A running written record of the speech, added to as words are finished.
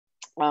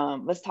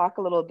Let's talk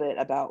a little bit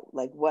about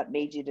like what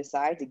made you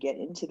decide to get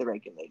into the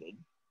regulated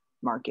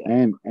market.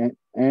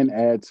 And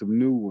add some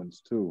new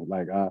ones too.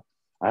 Like I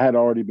had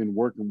already been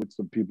working with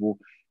some people,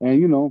 and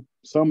you know,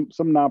 some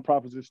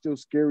nonprofits are still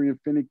scary and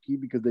finicky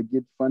because they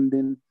get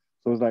funding.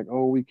 So it's like,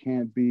 oh, we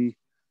can't be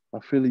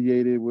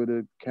affiliated with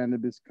a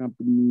cannabis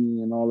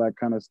company and all that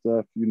kind of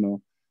stuff, you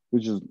know,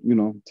 which is, you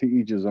know, to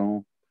each his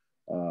own.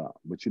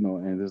 But you know,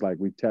 and it's like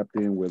we tapped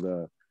in with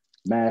a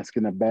mask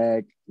in a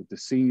bag with the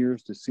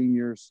seniors. The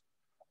seniors,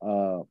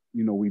 you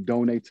know, we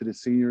donate to the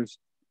seniors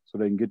so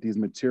they can get these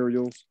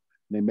materials.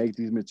 And they make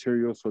these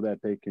materials so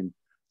that they can,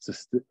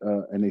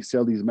 and they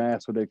sell these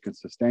masks so they can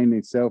sustain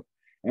themselves,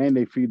 and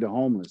they feed the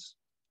homeless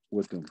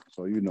with them.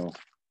 So you know,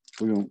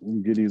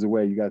 we get these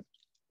away. You got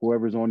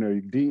whoever's on there.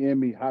 You DM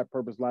me High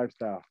Purpose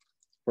Lifestyle.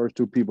 First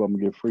two people, I'm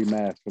gonna get free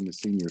masks from the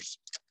seniors.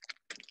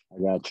 I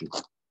got you.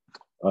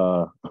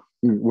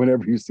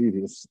 Whenever you see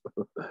this.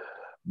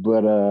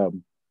 But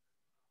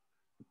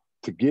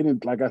to get in,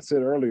 like I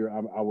said earlier,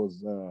 I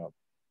was,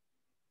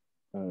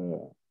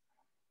 you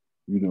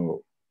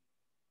know,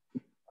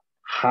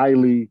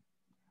 highly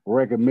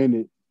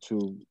recommended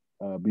to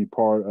be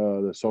part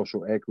of the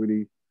social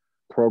equity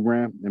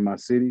program in my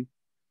city,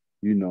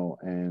 you know,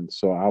 and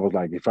so I was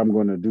like, if I'm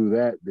going to do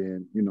that,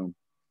 then, you know,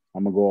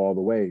 I'm gonna go all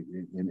the way.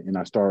 And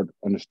I started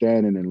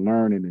understanding and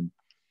learning, and,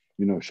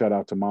 you know, shout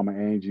out to Mama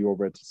Angie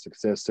over at the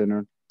Success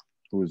Center,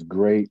 who was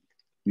great,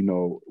 you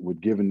know,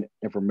 with giving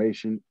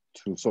information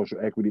to social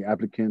equity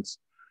applicants,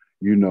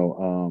 you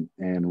know,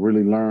 and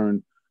really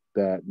learn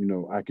that, you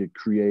know, I could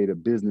create a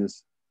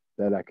business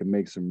that I can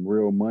make some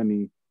real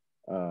money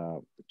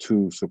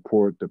to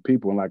support the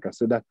people. And like I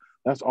said,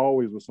 that's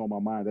always what's on my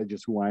mind. That's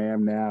just who I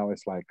am now.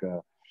 It's like,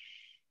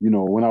 you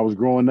know, when I was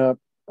growing up,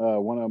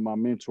 one of my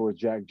mentors,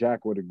 Jack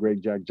Jackwell, the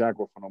great Jack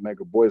Jackwell from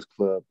Omega Boys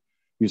Club,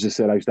 used to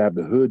say I used to have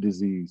the hood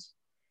disease,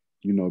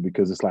 you know,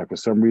 because it's like for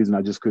some reason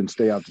I just couldn't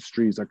stay out the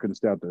streets. I couldn't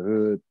stay out the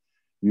hood.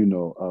 You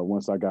know,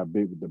 once I got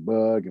bit with the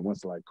bug and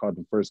once I like caught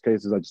the first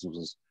cases, I just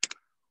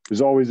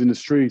was always in the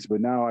streets.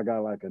 But now I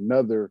got like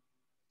another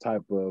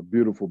type of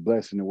beautiful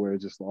blessing where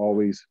it's just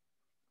always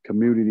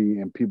community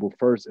and people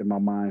first in my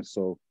mind.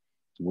 So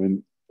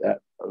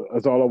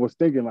that's all I was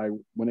thinking. Like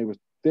when they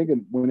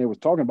was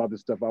talking about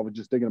this stuff, I was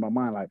just thinking in my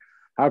mind, like,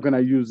 how can I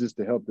use this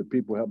to help the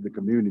people, help the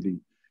community,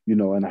 you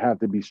know, and I have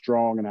to be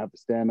strong and I have to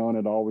stand on it.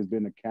 I've always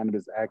been a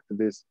cannabis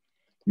activist,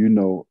 you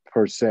know,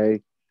 per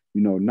se,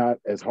 you know, not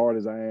as hard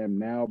as I am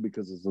now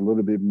because it's a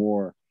little bit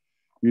more,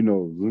 you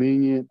know,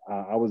 lenient.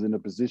 I was in a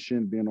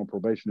position being on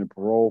probation and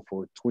parole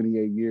for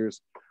 28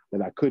 years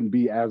that I couldn't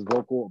be as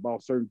vocal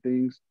about certain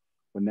things,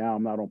 but now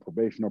I'm not on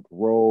probation or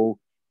parole.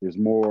 There's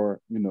more,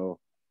 you know,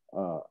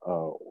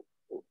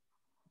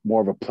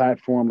 more of a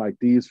platform like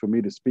these for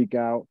me to speak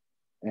out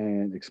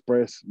and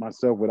express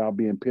myself without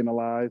being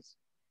penalized.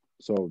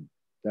 So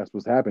that's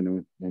what's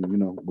happening. And, you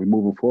know, we're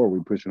moving forward.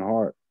 We're pushing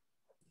hard.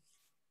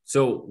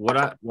 So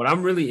what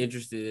I'm really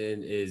interested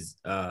in is,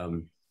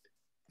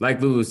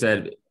 like Lulu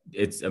said,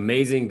 it's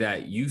amazing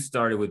that you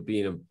started with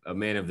being a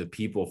man of the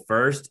people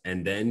first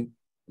and then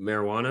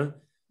marijuana,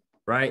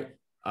 right?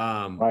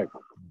 Right.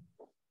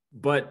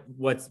 But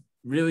what's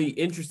really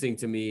interesting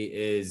to me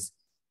is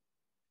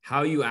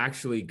how you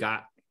actually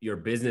got your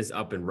business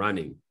up and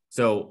running.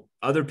 So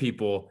other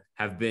people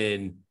have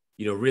been,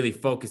 you know, really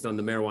focused on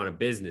the marijuana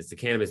business, the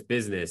cannabis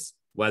business,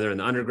 whether in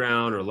the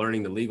underground or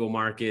learning the legal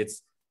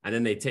markets, and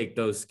then they take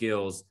those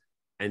skills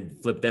and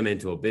flip them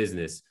into a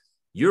business.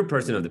 You're a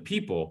person of the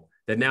people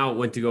that now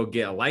went to go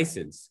get a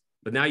license,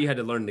 but now you had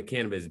to learn the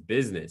cannabis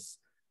business.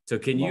 So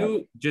can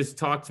you just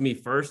talk to me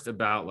first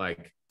about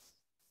like,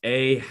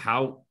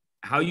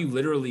 how you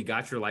literally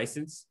got your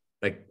license?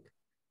 Like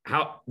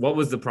what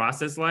was the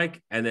process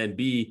like? And then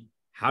B,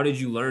 how did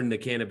you learn the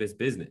cannabis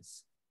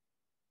business?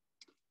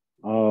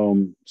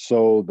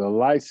 So the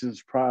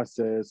license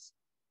process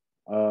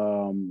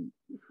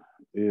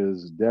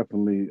is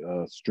definitely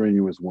a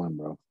strenuous one,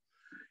 bro.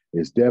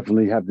 It's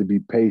definitely have to be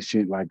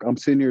patient. Like I'm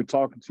sitting here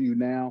talking to you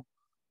now,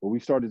 but we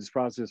started this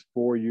process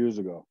 4 years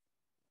ago.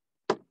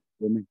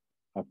 Let me,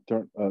 I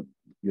turned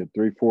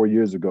 3-4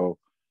 years ago.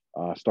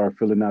 Start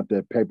filling out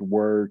that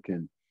paperwork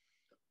and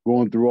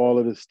going through all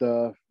of this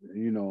stuff,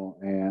 you know,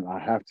 and I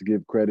have to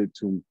give credit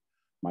to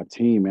my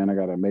team, man. I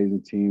got an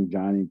amazing team,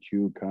 Johnny,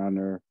 Q,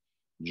 Connor,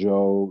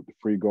 Joe, the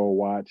Free Gold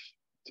Watch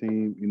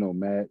team, you know,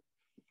 Matt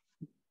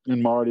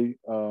and Marty,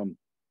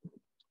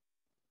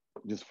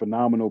 just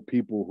phenomenal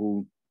people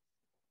who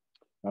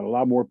got a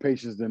lot more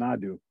patience than I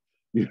do.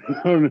 You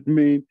know what I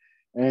mean?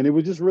 And it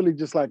was just really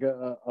just like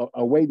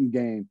a waiting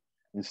game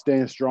and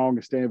staying strong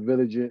and staying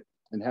vigilant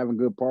and having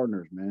good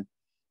partners, man.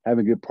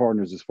 Having good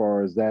partners as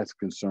far as that's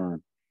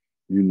concerned.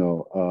 You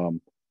know,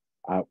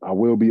 I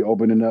will be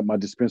opening up my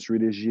dispensary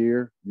this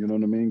year. You know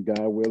what I mean? God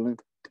willing.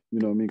 You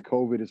know what I mean?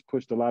 COVID has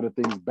pushed a lot of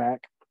things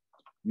back.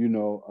 You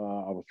know,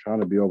 I was trying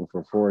to be open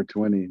for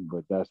 420,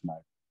 but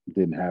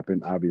didn't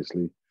happen,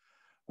 obviously.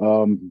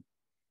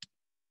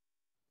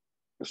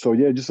 So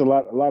yeah, just a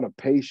lot of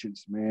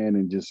patience, man,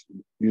 and just,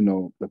 you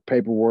know, the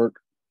paperwork,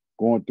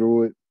 going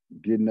through it,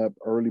 getting up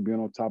early, being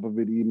on top of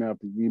it, email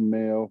after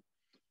email,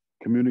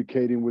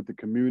 communicating with the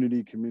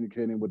community,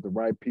 communicating with the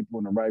right people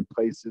in the right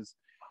places.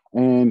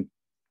 And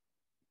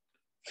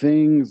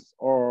things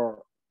are,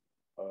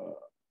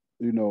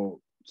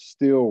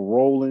 still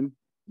rolling,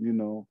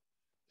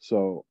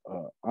 So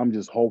I'm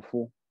just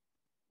hopeful,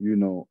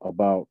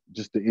 about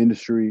just the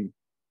industry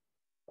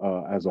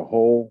as a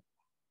whole,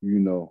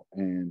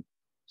 And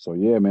so,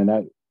 yeah,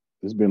 man,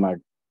 it's been like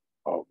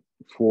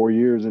 4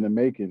 years in the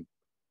making.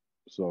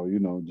 So,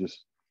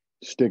 just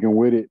sticking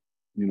with it,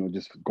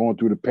 just going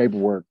through the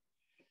paperwork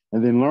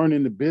and then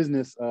learning the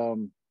business.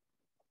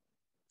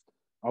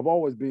 I've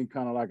always been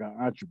kind of like an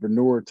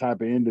entrepreneur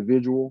type of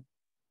individual,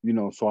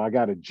 so I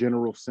got a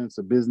general sense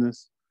of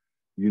business.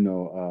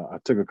 I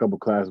took a couple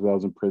classes while I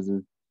was in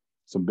prison,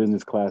 some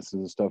business classes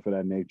and stuff of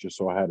that nature.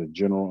 So I had a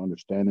general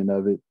understanding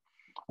of it.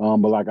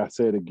 But like I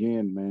said,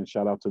 again, man,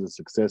 shout out to the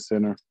Success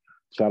Center.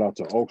 Shout out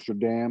to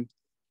Oaksterdam.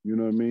 You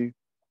know what I mean?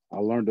 I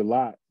learned a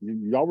lot.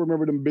 Y'all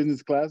remember them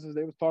business classes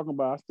they was talking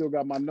about? I still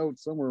got my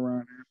notes somewhere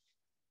around here.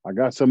 I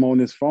got some on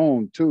this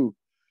phone too,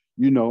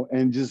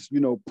 and just,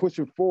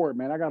 pushing forward,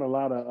 man. I got a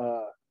lot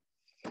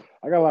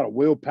of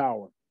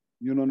willpower.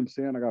 You know what I'm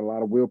saying? I got a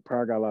lot of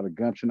willpower. I got a lot of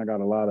gumption. I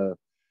got a lot of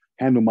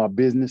handle my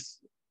business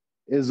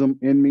ism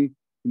in me.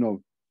 A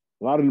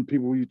lot of the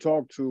people you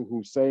talk to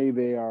who say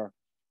they are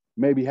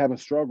maybe having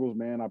struggles,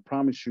 man, I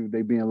promise you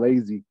they being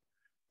lazy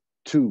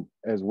too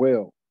as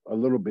well, a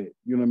little bit.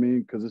 You know what I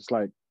mean? Because it's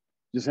like,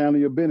 just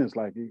handle your business.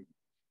 Like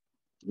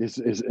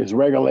it's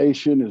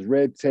regulation, it's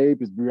red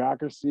tape, it's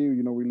bureaucracy.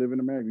 We live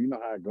in America. You know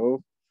how it goes.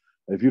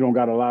 If you don't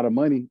got a lot of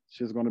money, it's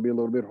just going to be a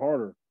little bit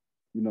harder.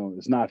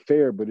 It's not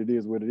fair, but it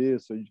is what it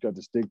is. So you got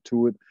to stick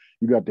to it.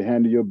 You got to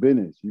handle your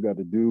business. You got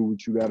to do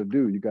what you got to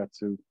do. You got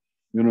to, you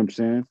know what I'm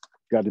saying?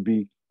 You got to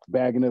be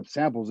bagging up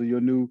samples of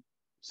your new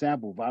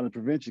sample, violent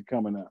prevention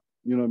coming up.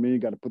 You know what I mean? You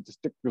got to put the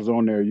stickers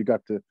on there. You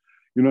got to,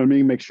 you know what I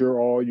mean? Make sure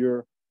all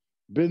your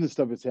business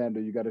stuff is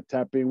handled. You got to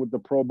tap in with the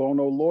pro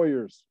bono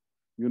lawyers.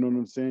 You know what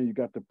I'm saying? You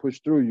got to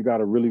push through. You got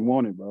to really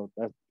want it, bro.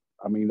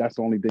 That's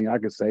the only thing I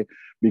could say,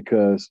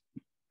 because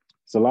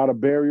it's a lot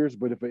of barriers,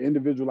 but if an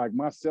individual like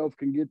myself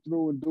can get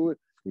through and do it,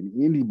 then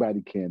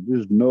anybody can.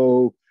 There's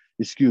no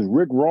excuse.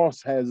 Rick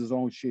Ross has his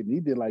own shit, and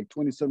he did like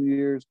 20-some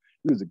years.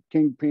 He was a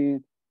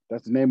kingpin.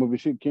 That's the name of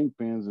his shit.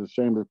 Kingpin's a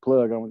shameless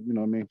plug. You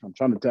know what I mean? I'm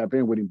trying to tap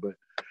in with him, but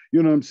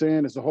you know what I'm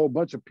saying? It's a whole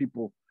bunch of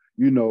people,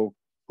 who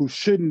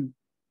should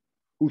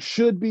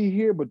be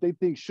here, but they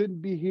think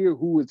shouldn't be here,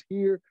 who is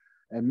here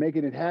and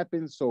making it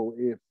happen. So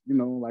if,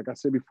 like I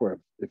said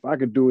before, if I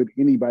could do it,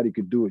 anybody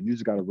could do it. You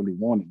just got to really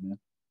want it, man.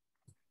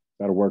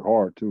 Got to work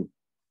hard too.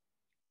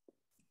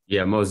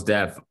 Yeah, most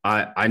def.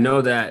 I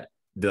know that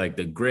the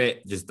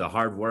grit, just the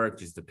hard work,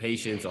 just the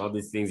patience, all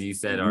these things you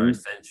said are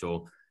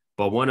essential.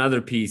 But one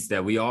other piece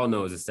that we all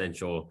know is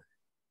essential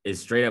is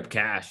straight up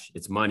cash.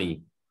 It's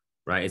money,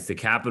 right? It's the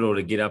capital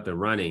to get up and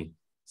running.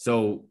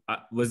 So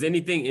was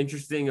anything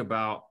interesting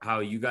about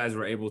how you guys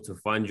were able to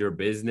fund your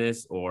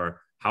business,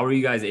 or how were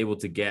you guys able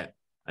to get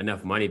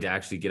enough money to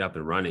actually get up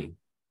and running?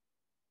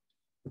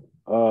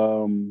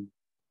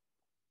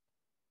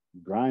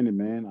 Grinding,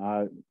 man.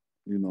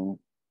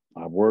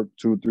 I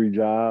worked 2-3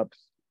 jobs.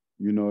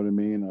 You know what I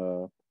mean?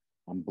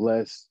 I'm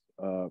blessed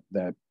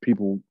that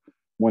people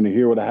want to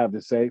hear what I have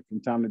to say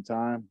from time to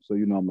time. So,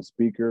 I'm a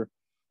speaker.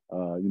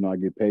 I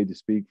get paid to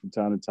speak from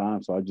time to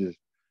time. So I just,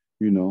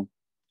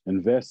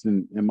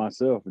 investing in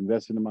myself and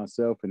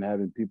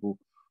having people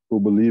who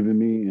believe in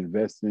me,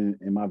 investing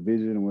in my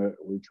vision and what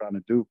we're trying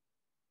to do,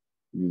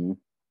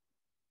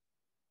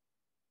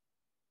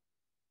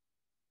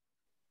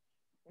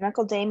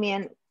 Uncle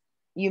Damien,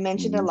 you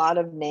mentioned a lot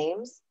of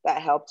names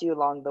that helped you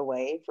along the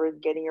way for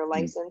getting your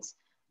license.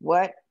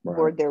 What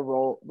were their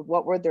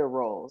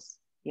roles?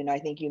 I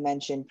think you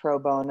mentioned pro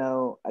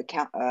bono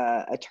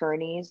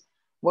attorneys.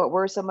 What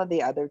were some of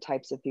the other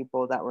types of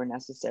people that were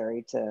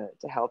necessary to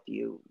help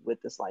you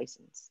with this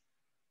license?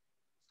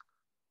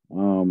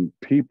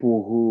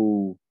 People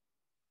who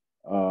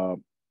I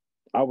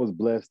was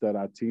blessed that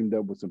I teamed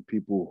up with some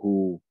people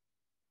who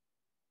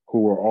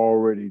were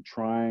already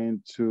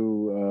trying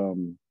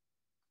to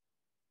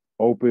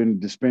open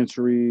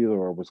dispensaries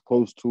or was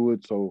close to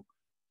it, so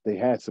they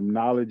had some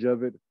knowledge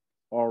of it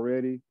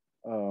already.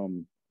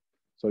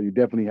 So you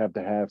definitely have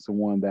to have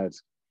someone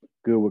that's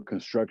good with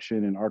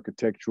construction and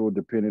architectural,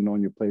 depending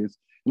on your place.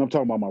 And I'm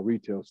talking about my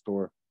retail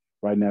store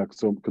right now,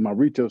 so because my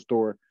retail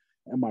store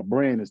and my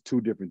brand is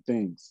two different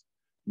things.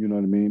 You know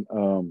what I mean?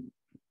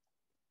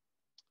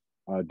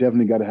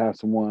 Definitely got to have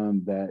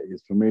someone that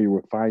is familiar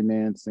with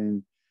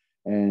financing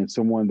and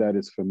someone that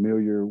is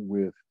familiar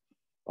with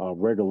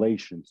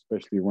regulation,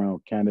 especially around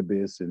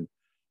cannabis and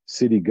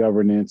city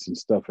governance and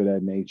stuff of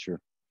that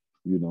nature.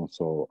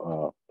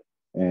 So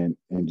and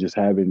just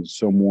having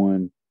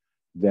someone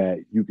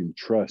that you can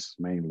trust,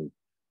 mainly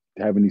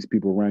having these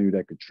people around you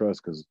that could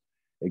trust, because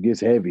it gets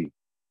heavy.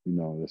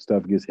 The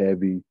stuff gets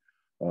heavy.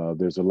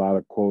 There's a lot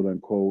of quote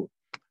unquote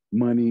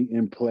money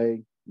in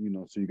play.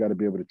 So you got to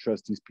be able to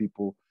trust these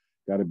people.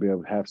 Got to be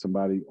able to have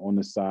somebody on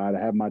the side.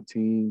 I have my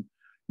team,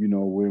 you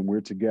know, when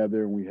we're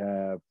together and we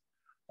have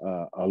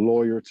a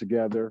lawyer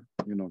together,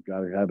 you know,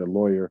 got to have a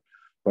lawyer,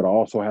 but I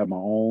also have my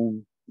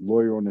own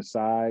lawyer on the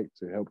side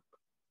to help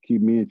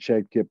keep me in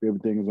check, keep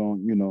everything is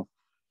on, you know.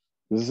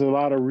 This is a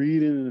lot of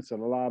reading and it's a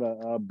lot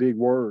of big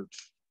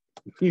words,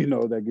 you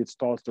know, that gets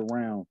tossed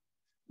around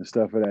and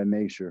stuff of that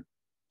nature,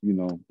 you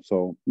know.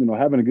 So, you know,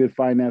 having a good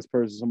finance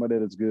person, somebody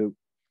that's good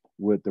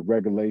with the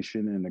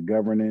regulation and the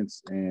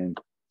governance, and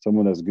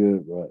someone that's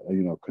good,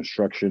 you know,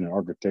 construction and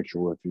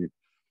architectural, if you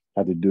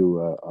have to do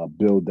a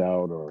build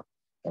out or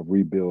a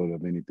rebuild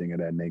of anything of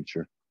that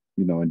nature,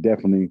 you know, and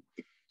definitely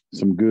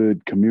some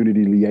good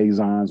community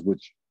liaisons,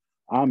 which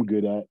I'm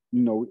good at.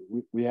 You know,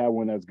 we have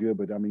one that's good,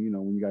 but I mean, you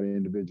know, when you got an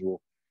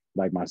individual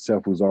like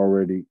myself who's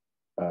already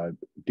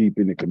deep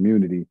in the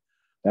community,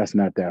 that's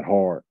not that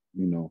hard,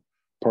 you know.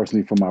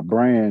 Personally, for my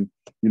brand,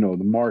 you know,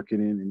 the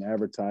marketing and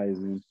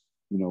advertising,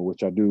 you know,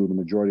 which I do the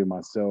majority of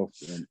myself,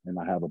 and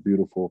I have a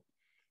beautiful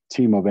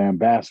team of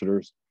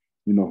ambassadors,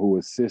 you know, who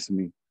assist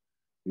me,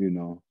 you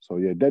know. So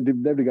yeah,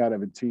 definitely got to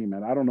have a team,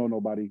 and I don't know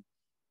nobody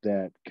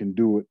that can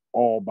do it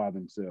all by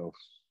themselves.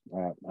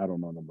 I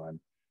don't know nobody.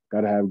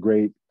 Got to have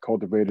great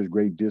cultivators,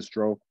 great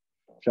distro.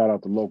 Shout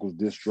out to Locals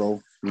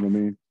Distro, you know what I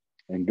mean,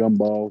 and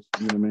Gumballs,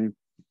 you know what I mean.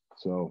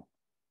 So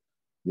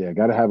yeah,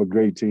 got to have a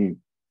great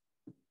team.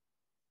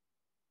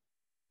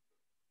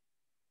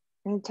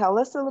 And tell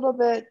us a little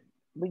bit.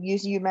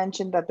 You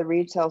mentioned that the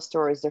retail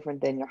store is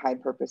different than your high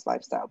purpose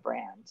lifestyle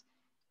brand.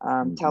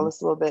 Tell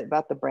us a little bit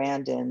about the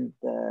brand and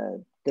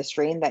the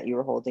strain that you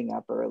were holding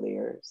up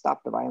earlier.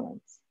 Stop the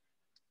violence.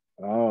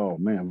 Oh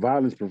man,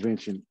 violence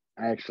prevention,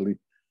 actually,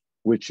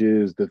 which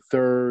is the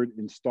third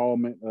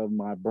installment of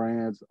my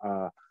brands.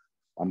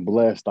 I'm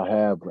blessed. I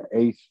have an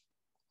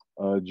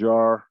eighth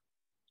jar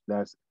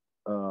that's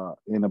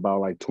in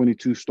about like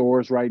 22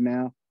 stores right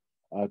now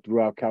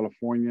throughout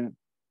California,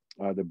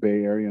 the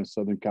Bay Area and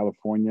Southern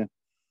California.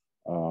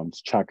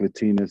 It's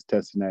Chocolatina's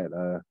testing at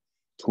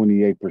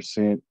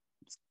 28%.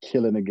 It's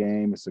killing the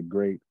game. It's a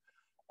great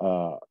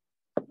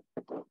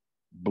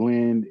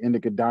blend,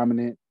 indica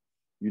dominant,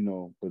 you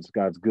know, but it's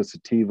got good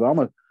sativa.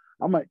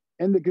 I'm an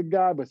indica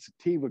guy, but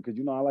sativa, because,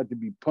 you know, I like to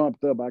be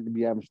pumped up. I can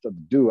be having stuff to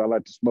do. I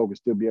like to smoke and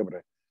still be able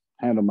to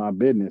handle my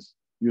business,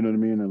 you know what I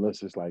mean?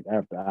 Unless it's like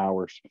after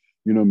hours,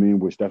 you know what I mean?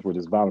 Which that's where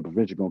this violent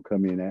prevention gonna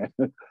come in at.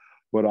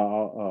 But I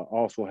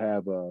also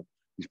have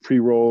these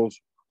pre-rolls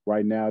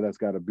right now that's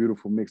got a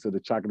beautiful mix of the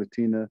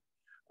Chocolatina,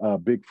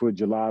 Bigfoot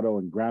Gelato,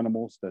 and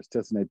Granimals that's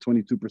testing at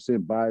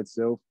 22% by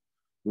itself,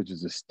 which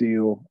is a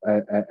steal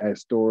at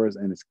stores,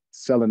 and it's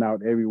selling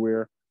out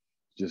everywhere,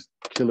 just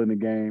killing the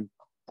game.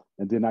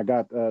 And then I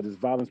got this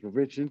violence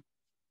prevention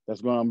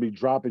that's going to be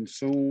dropping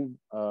soon.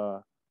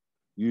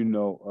 You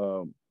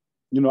know,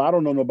 I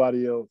don't know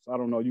nobody else. I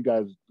don't know. You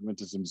guys went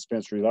to some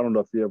dispensaries. I don't know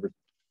if you ever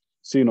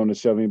seen on the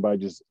shelf anybody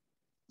just,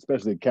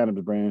 especially a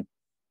cannabis brand,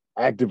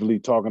 actively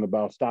talking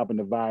about stopping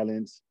the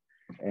violence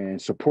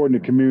and supporting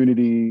the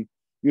community.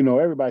 You know,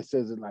 everybody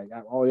says it like,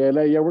 oh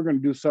yeah, we're going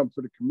to do something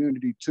for the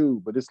community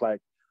too. But it's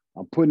like,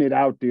 I'm putting it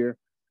out there.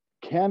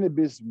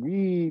 Cannabis,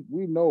 weed,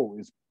 we know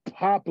is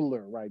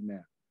popular right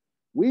now.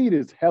 Weed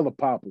is hella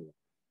popular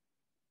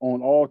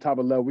on all type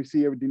of levels. We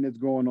see everything that's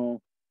going on.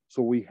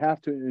 So we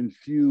have to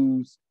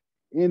infuse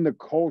in the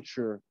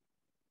culture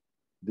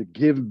the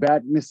give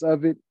backness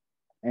of it,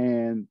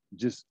 and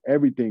just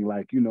everything,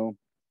 like, you know,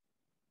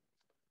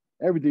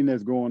 everything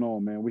that's going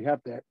on, man. We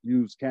have to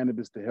use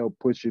cannabis to help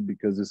push it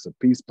because it's a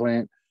peace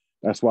plant.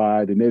 That's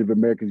why the Native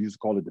Americans used to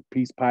call it the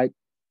peace pipe.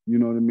 You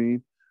know what I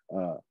mean?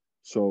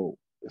 So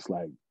it's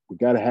like, we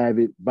got to have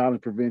it.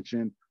 Violence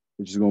prevention,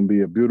 which is going to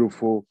be a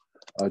beautiful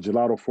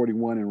Gelato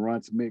 41 and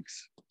Runts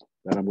mix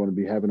that I'm going to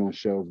be having on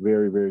shelves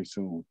very, very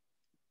soon.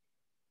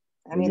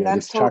 I mean, yeah,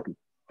 that's chocolate.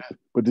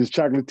 But this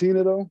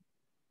Chocolatina, though,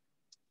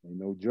 ain't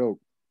no joke.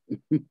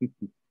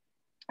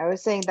 I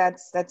was saying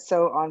that's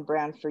so on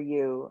brand for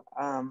you.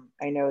 I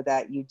know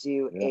that you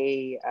do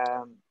a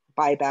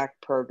buyback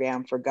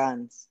program for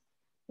guns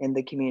in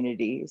the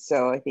community,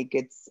 so I think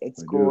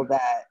it's cool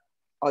that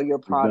all your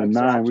products.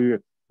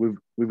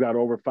 We've got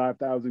over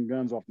 5,000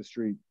 guns off the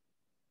street.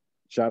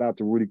 Shout out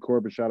to Rudy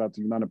Corbett. Shout out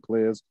to United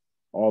Players.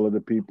 All of the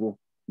people.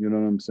 You know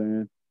what I'm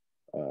saying?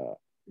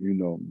 You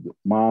know,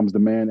 Moms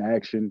Demand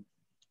Action,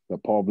 the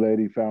Paul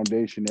Blady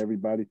Foundation,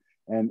 everybody.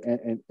 And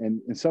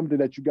something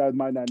that you guys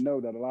might not know,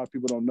 that a lot of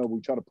people don't know,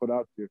 we try to put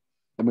out there.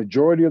 The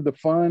majority of the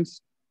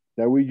funds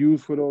that we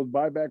use for those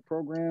buyback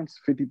programs,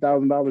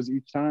 $50,000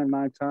 each time,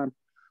 9 times,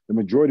 the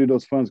majority of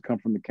those funds come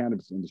from the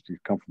cannabis industry,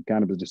 come from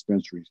cannabis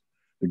dispensaries,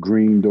 the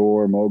Green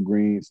Door, Mo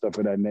Green, stuff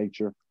of that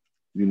nature,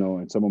 you know,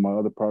 and some of my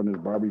other partners,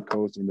 Barbie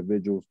Coast,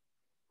 individuals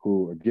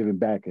who are giving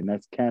back, and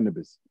that's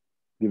cannabis,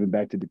 giving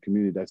back to the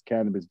community. That's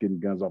cannabis getting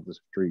guns off the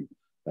street.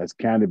 That's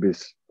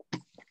cannabis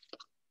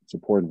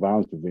supporting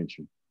violence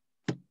prevention.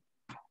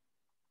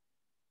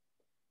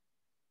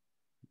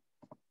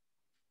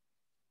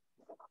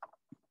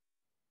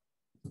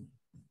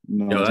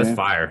 No, that's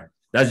fire.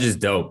 That's just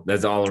dope.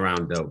 That's all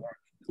around dope.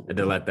 And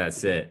to let that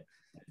sit.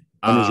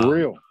 And it's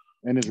real.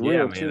 And it's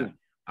real man, too.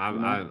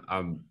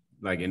 I'm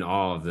like in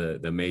all of the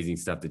amazing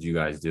stuff that you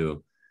guys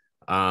do.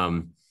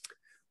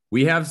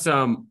 We have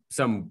some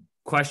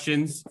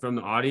questions from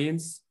the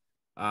audience.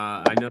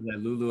 I know that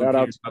Lulu and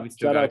Peter probably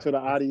still shout out to the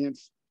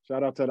audience.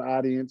 Shout out to the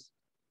audience,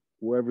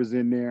 whoever's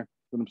in there. You know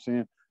what I'm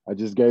saying? I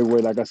just gave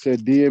away, like I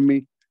said, DM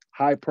me,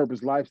 High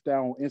Purpose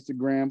Lifestyle on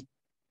Instagram.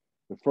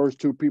 The first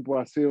 2 people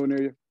I see on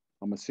there,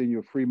 I'm gonna send you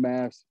a free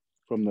mask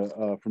from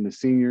the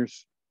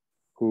seniors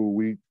who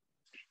we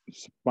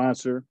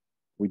sponsor.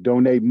 We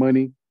donate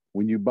money.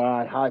 When you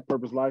buy High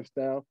Purpose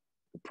Lifestyle,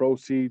 the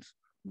proceeds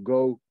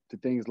go to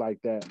things like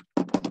that.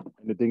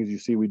 And the things you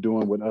see we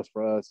doing with Us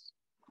for Us,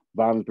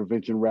 violence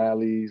prevention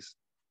rallies,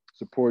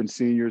 supporting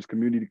seniors,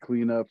 community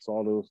cleanups,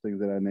 all those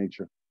things of that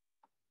nature.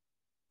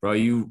 Bro,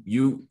 you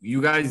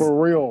guys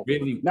for real,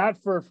 really, not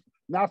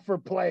for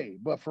play,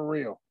 but for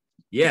real.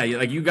 Yeah,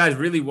 like you guys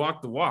really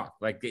walk the walk.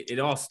 Like it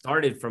all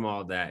started from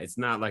all that. It's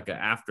not like an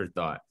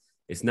afterthought.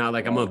 It's not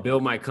like I'm gonna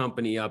build my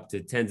company up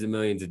to tens of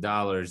millions of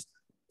dollars.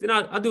 Then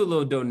I'll do a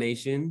little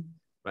donation.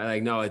 Right?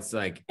 Like, no, it's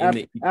like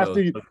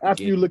after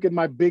you look at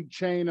my big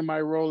chain and my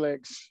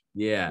Rolex.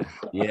 Yeah.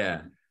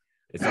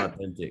 It's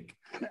authentic.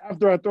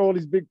 After I throw all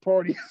these big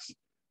parties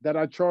that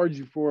I charge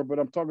you for, but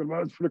I'm talking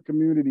about it for the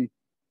community.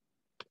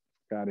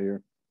 Out of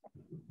here.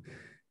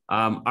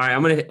 All right,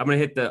 I'm gonna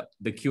hit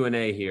the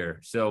Q&A here.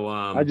 So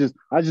I just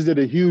did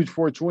a huge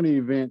 420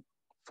 event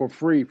for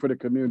free for the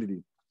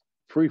community,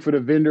 free for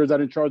the vendors. I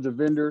didn't charge the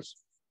vendors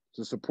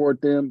to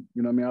support them.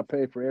 You know what I mean? I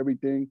pay for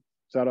everything.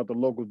 Shout out to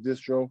local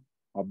distro,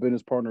 our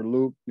business partner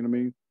Luke. You know what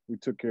I mean? We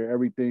took care of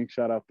everything.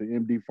 Shout out to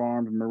MD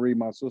Farms, Marie,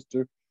 my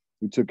sister.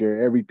 We took care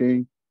of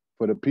everything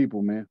for the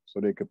people, man,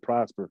 so they could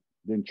prosper.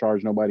 Didn't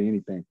charge nobody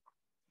anything.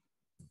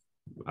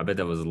 I bet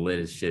that was lit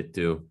as shit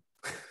too.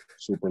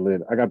 Super lit.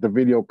 I got the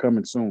video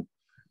coming soon.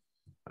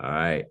 All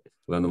right.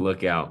 We're on the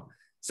lookout.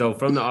 So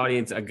from the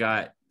audience, I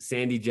got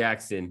Sandy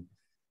Jackson.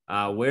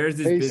 Where is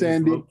this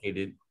business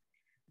located?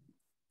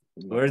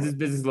 Where is this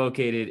business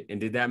located? And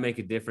did that make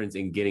a difference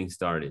in getting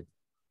started?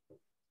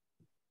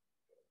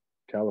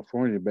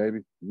 California, baby.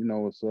 You know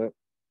what's up.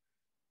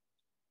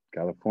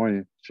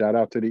 California. Shout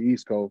out to the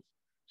East Coast.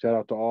 Shout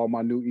out to all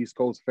my new East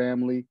Coast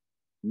family.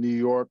 New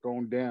York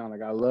on down. I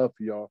got love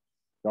for y'all.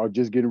 Y'all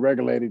just getting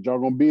regulated. Y'all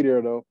gonna be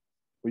there though.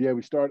 But yeah,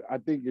 we started. I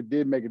think it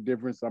did make a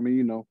difference. I mean,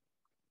 you know,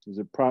 is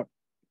it all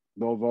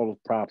those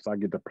props? I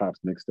get the props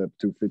mixed up,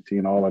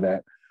 215, all of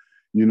that.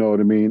 You know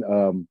what I mean?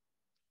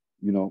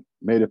 You know,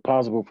 made it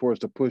possible for us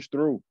to push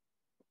through.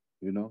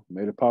 You know,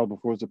 made it possible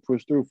for us to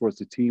push through, for us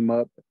to team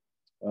up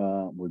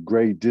with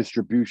great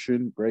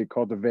distribution, great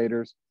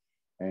cultivators,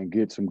 and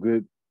get some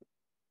good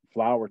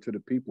flower to the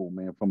people,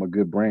 man, from a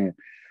good brand.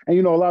 And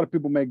you know, a lot of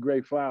people make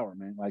great flower,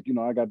 man. Like, you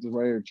know, I got this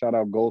right here. Shout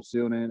out Gold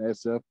Seal and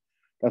SF.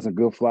 Got some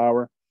good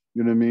flower.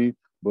 You know what I mean?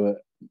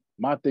 But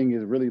my thing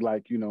is really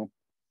like, you know,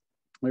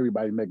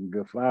 everybody's making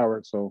good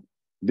flower. So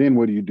then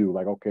what do you do?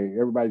 Like, okay,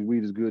 everybody's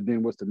weed is good.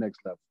 Then what's the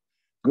next level?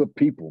 Good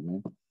people,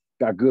 man.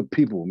 Got good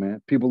people,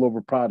 man. People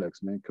over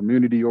products, man.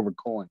 Community over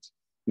coins.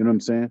 You know what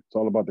I'm saying? It's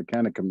all about the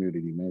kind of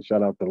community, man.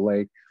 Shout out to Lay,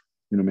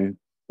 you know what I mean,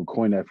 who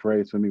coined that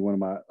phrase for me, one of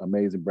my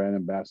amazing brand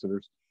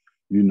ambassadors,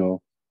 you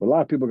know. But a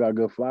lot of people got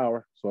good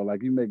flower. So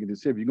like you make a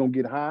decision. If you're going to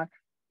get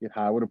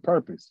high with a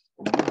purpose.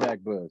 Get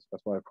back buzz.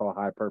 That's why I call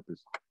high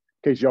purpose.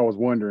 In case y'all was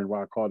wondering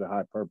why I called it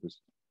high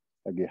purpose.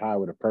 I get high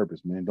with a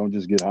purpose, man. Don't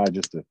just get high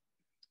just to,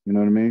 you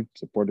know what I mean?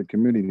 Support the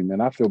community,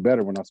 man. I feel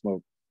better when I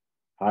smoke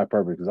high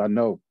purpose because I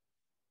know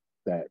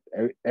that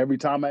every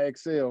time I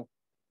exhale,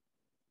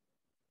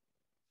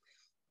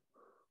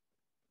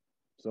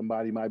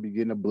 somebody might be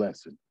getting a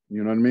blessing.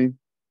 You know what I mean?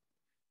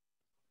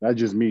 That's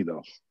just me,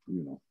 though,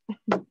 you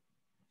know.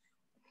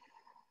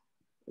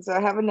 So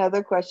I have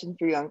another question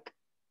for you.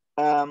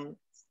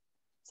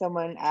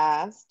 Someone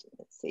asked,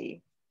 let's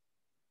see,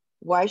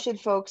 why should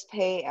folks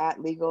pay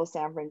at legal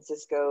San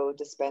Francisco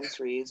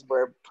dispensaries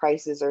where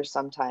prices are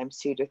sometimes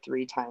 2 to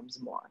 3 times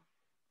more?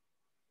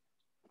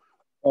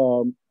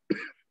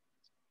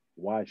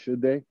 Why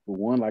should they? For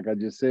one, like I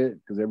just said,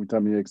 because every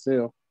time you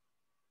exhale,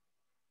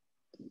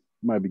 you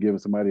might be giving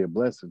somebody a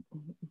blessing.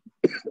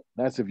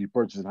 That's if you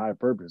purchase high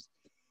purpose.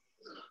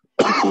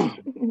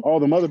 All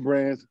them other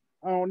brands,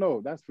 I don't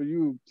know. That's for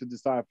you to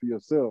decide for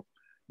yourself,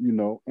 you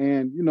know.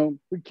 And, you know,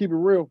 we keep it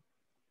real.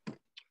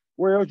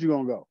 Where else you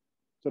going to go?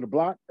 To the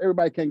block?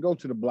 Everybody can't go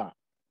to the block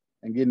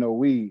and get no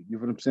weed. You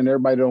know what I'm saying?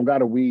 Everybody don't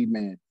got a weed,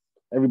 man.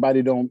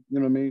 Everybody don't, you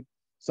know what I mean?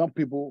 Some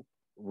people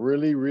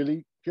really,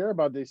 really care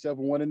about themselves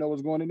and want to know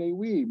what's going in their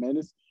weed, man.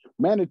 It's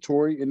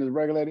mandatory in the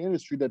regulated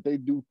industry that they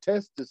do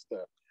test this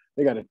stuff.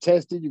 They got to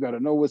test it. You got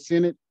to know what's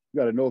in it. You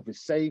got to know if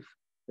it's safe.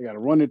 They got to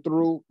run it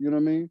through. You know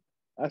what I mean?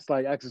 That's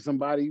like asking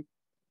somebody,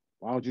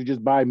 why don't you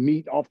just buy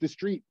meat off the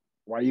street?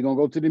 Why are you going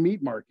to go to the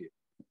meat market?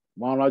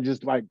 Why don't I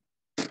just like,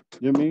 you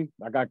know what I mean?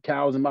 I got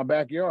cows in my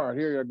backyard.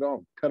 Here you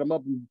go. Cut them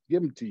up and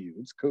give them to you.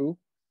 It's cool.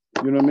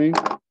 You know what I mean?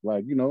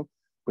 Like, you know,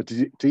 but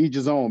to each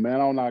his own, man. I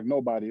don't knock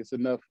nobody. It's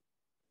enough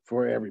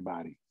for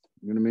everybody.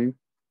 You know what I mean?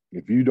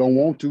 If you don't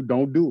want to,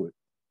 don't do it.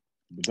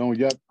 But don't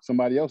yuck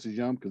somebody else's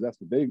yum because that's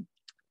what they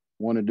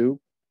want to do.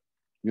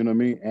 You know what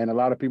I mean? And a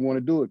lot of people want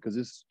to do it because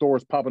this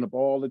store's popping up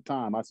all the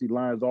time. I see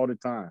lines all the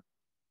time.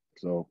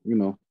 So, you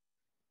know,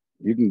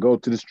 you can go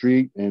to the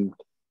street and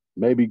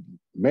maybe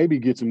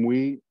get some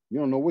weed. You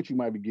don't know what you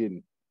might be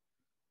getting.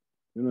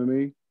 You know what I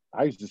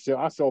mean?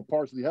 I sold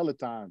parsley hella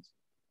times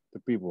to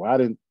people. I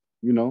didn't,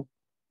 you know,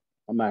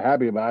 I'm not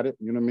happy about it.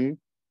 You know what I mean?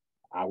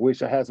 I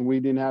wish I had some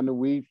weed, didn't have no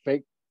weed,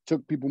 fake,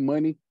 took people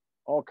money,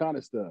 all kind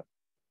of stuff.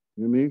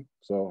 You know what I mean?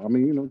 So, I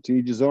mean, you know, to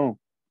each his own.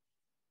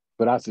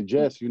 But I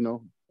suggest, you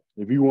know,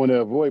 if you want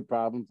to avoid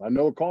problems, I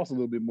know it costs a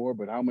little bit more,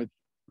 but how much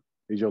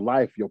is your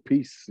life, your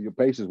peace, your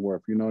patience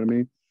worth? You know what I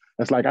mean?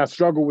 That's like, I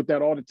struggle with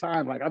that all the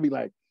time. Like, I'll be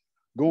like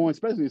going,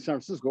 especially in San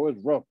Francisco, it's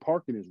rough.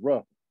 Parking is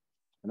rough.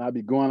 And I'll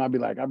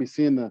be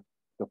seeing the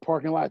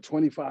parking lot,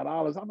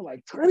 $25. I'll be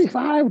like,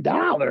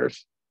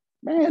 $25?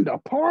 Man, the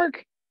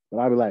park? But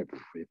I'll be like,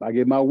 if I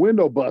get my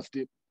window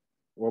busted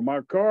or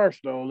my car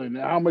stolen,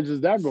 how much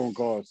is that going to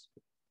cost?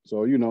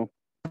 So, you know,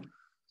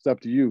 it's up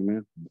to you,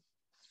 man.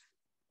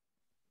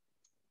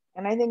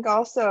 And I think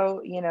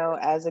also, you know,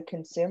 as a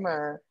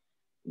consumer,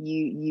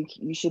 you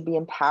should be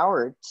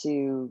empowered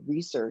to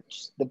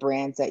research the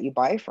brands that you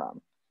buy from.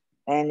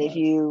 And if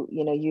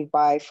you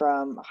buy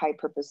from High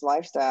Purpose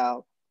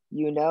Lifestyle,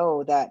 you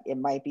know that it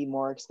might be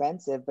more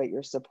expensive, but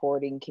you're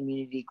supporting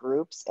community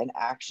groups and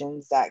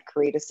actions that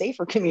create a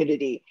safer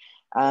community,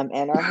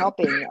 and are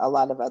helping a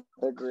lot of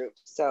other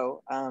groups.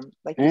 So,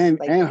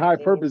 High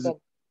Purpose said,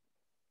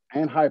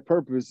 and High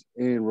Purpose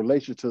in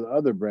relation to the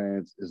other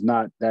brands is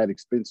not that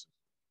expensive.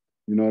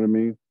 You know what I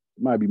mean?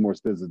 It might be more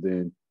expensive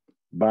than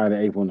buying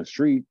an eighth on the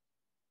street,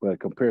 but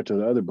compared to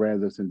the other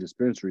brands that's in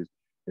dispensaries,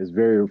 it's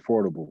very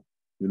affordable.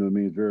 You know what I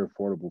mean? It's very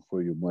affordable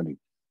for your money.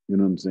 You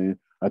know what I'm saying?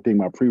 I think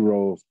my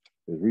pre-rolls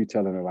is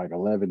retailing at like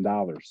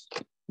 $11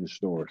 in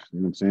stores. You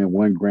know what I'm saying?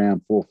 1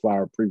 gram full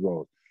flower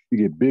pre-rolls. You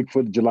get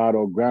Bigfoot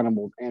gelato,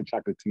 Granimals, and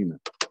Chocotina.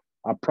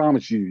 I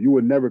promise you, you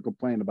would never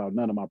complain about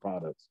none of my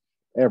products,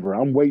 ever.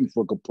 I'm waiting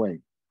for a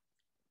complaint.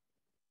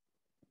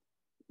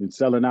 Been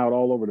selling out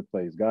all over the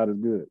place. God is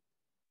good.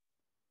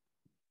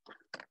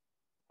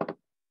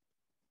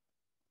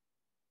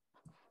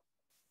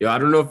 Yo, I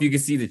don't know if you can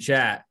see the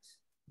chat,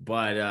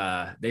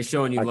 but they're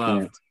showing you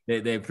love.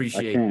 They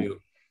appreciate you.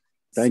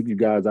 Thank you,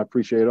 guys. I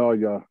appreciate all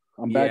y'all.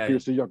 I'm back here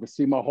so y'all can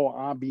see my whole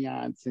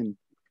ambiance and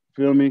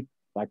feel me.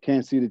 I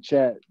can't see the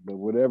chat, but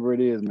whatever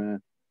it is,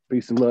 man,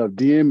 peace and love.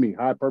 DM me,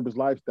 High Purpose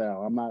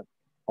Lifestyle. I'm not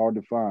hard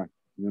to find.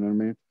 You know what I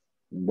mean?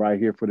 I'm right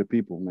here for the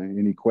people, man.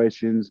 Any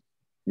questions,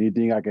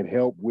 anything I could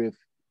help with,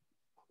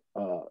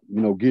 you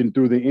know, getting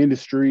through the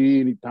industry,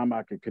 anytime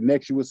I could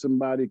connect you with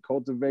somebody,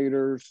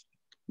 cultivators,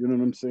 you know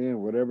what I'm saying?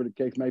 Whatever the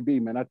case may be,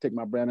 man. I take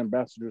my brand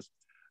ambassadors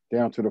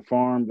down to the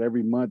farms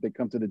every month. They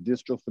come to the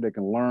distro so they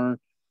can learn.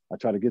 I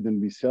try to get them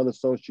to be sales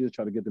associates,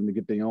 try to get them to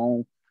get their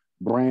own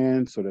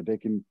brand so that they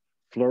can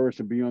flourish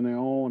and be on their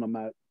own. I'm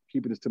not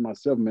keeping this to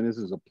myself, man. This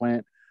is a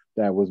plant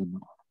that was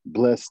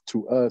blessed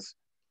to us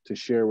to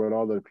share with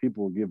all the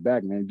people, give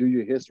back, man. Do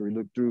your history,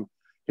 look through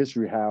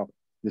history, how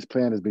this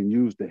plant has been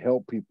used to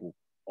help people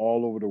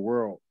all over the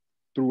world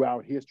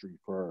throughout history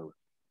for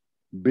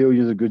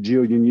billions of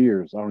gajillion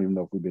years. I don't even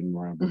know if we've been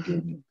around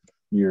gajillion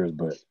years,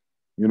 but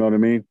you know what I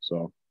mean?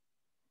 So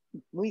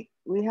we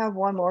have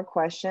one more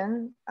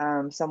question.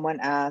 Someone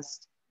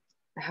asked,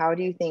 how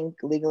do you think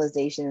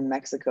legalization in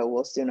Mexico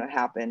will soon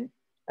happen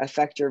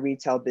affect your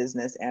retail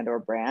business and or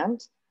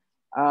brand?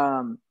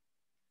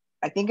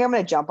 I think I'm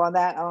going to jump on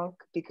that,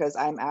 because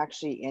I'm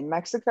actually in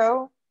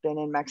Mexico, been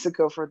in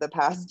Mexico for the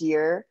past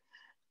year,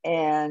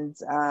 and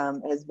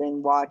has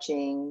been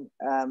watching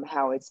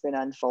how it's been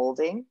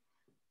unfolding.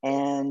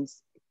 And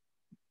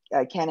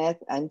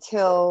Kenneth,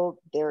 until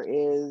there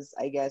is,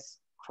 I guess,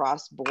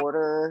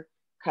 cross-border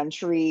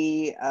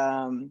country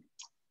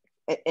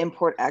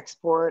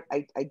import-export,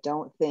 I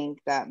don't think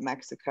that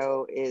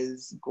Mexico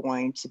is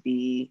going to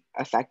be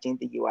affecting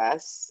the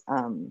US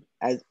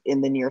as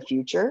in the near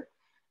future.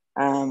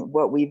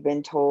 What we've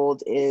been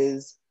told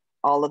is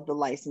all of the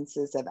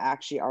licenses have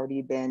actually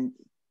already been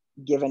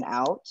given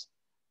out,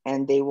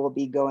 and they will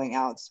be going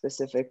out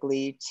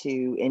specifically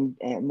to in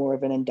more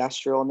of an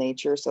industrial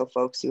nature. So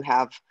folks who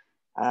have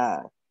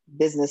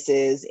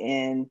businesses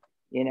in,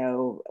 you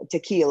know,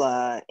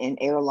 tequila and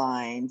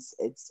airlines,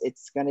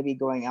 it's going to be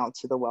going out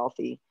to the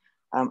wealthy.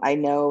 I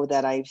know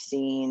that I've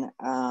seen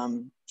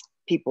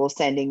people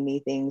sending me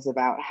things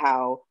about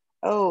how,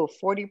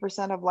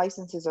 40% of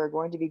licenses are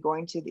going to be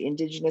going to the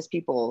indigenous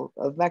people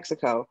of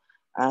Mexico.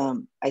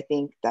 I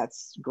think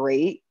that's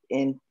great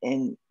in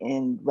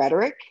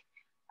rhetoric,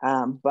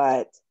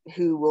 but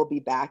who will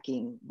be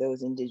backing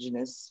those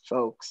indigenous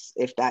folks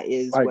if that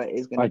is what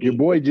is going to be? Like your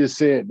boy just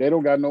said, they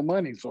don't got no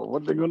money, so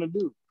what they're going to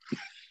do?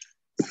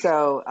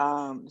 So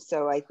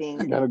I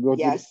think,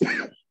 yes,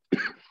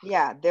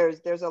 yeah,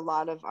 there's a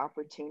lot of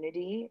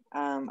opportunity,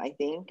 I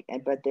think,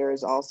 but there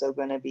is also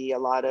going to be a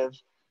lot of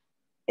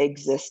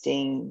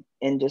existing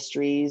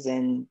industries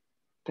and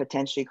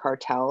potentially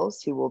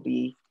cartels who will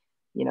be,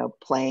 you know,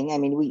 playing. I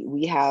mean,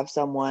 we have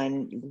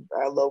someone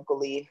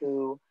locally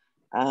who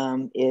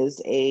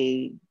is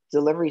a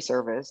delivery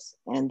service,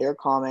 and their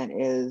comment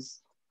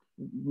is,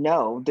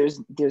 no, there's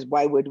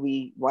why would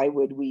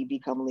we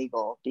become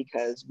legal?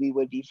 Because we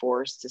would be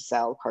forced to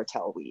sell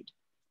cartel weed,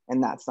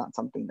 and that's not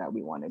something that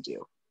we want to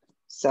do.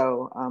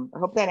 So I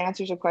hope that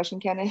answers your question,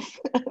 Kenneth.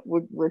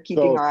 We're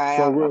keeping our eye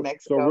out on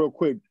Mexico. So real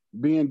quick,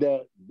 being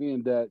that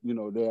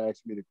they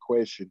asked me the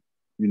question,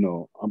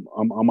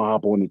 I'm gonna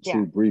hop on it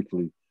too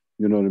briefly.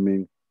 You know what I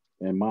mean?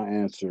 And my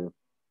answer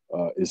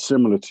is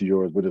similar to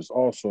yours, but it's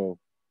also,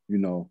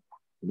 no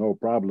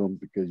problem,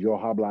 because yo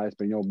habla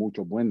español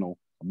mucho bueno,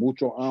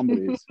 mucho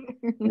hombres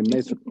in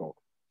Mexico.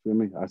 Feel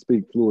me? I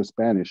speak fluent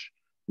Spanish.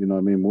 You know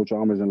what I mean? Mucho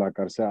hombres en la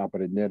cárcel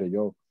aprender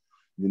yo.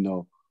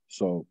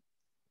 So.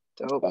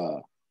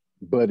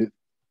 But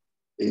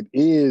it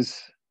is,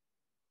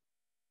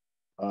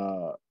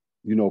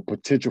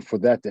 potential for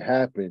that to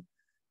happen,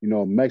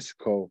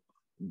 Mexico.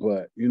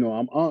 But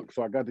I'm unk,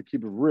 so I got to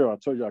keep it real. I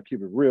told you I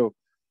keep it real.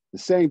 The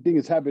same thing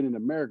is happening in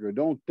America.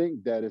 Don't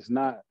think that it's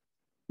not,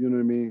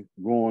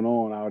 going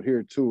on out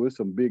here too. It's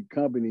some big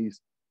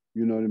companies,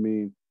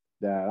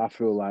 that I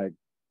feel like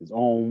is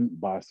owned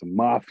by some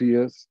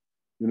mafias,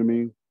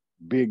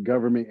 big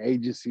government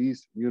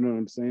agencies, you know what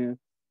I'm saying?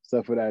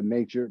 Stuff of that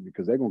nature,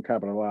 because they're gonna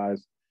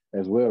capitalize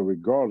as well,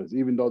 regardless.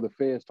 Even though the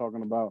Fed's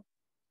talking about,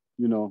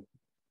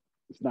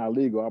 it's not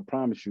legal, I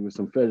promise you, it's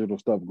some federal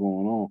stuff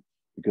going on,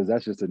 because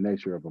that's just the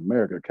nature of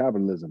America,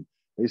 capitalism.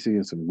 They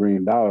seeing some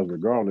green dollars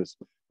regardless.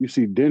 You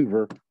see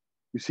Denver,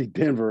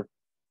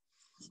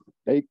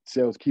 they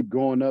sales keep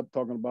going up,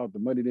 talking about the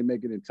money they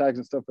making in tax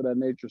and stuff of that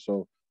nature.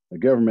 So the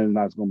government is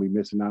not going to be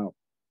missing out,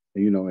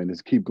 and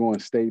it's keep going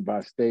state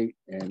by state.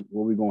 And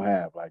what we going to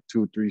have, like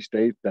 2-3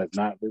 states? That's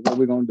not what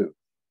we're going to do.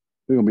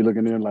 We're going to be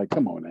looking there like,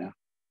 come on now,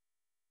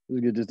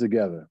 let's get this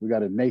together. We got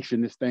to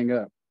nation this thing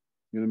up.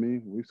 You know what I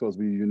mean? We're supposed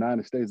to be the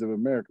United States of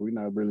America. We're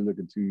not really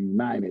looking to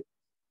unite it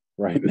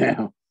right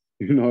now.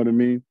 You know what I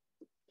mean?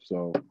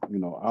 So,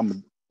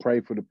 I'm pray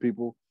for the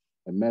people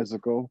in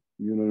Mexico,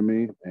 you know what I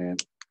mean?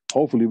 And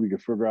hopefully we can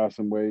figure out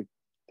some way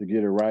to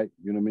get it right,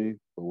 you know what I mean?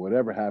 But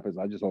whatever happens,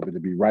 I just hope it to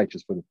be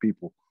righteous for the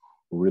people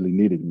who really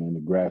need it, man,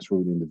 the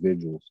grassroots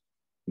individuals,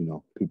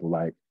 people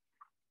like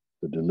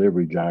the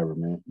delivery driver,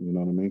 man, you know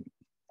what I mean?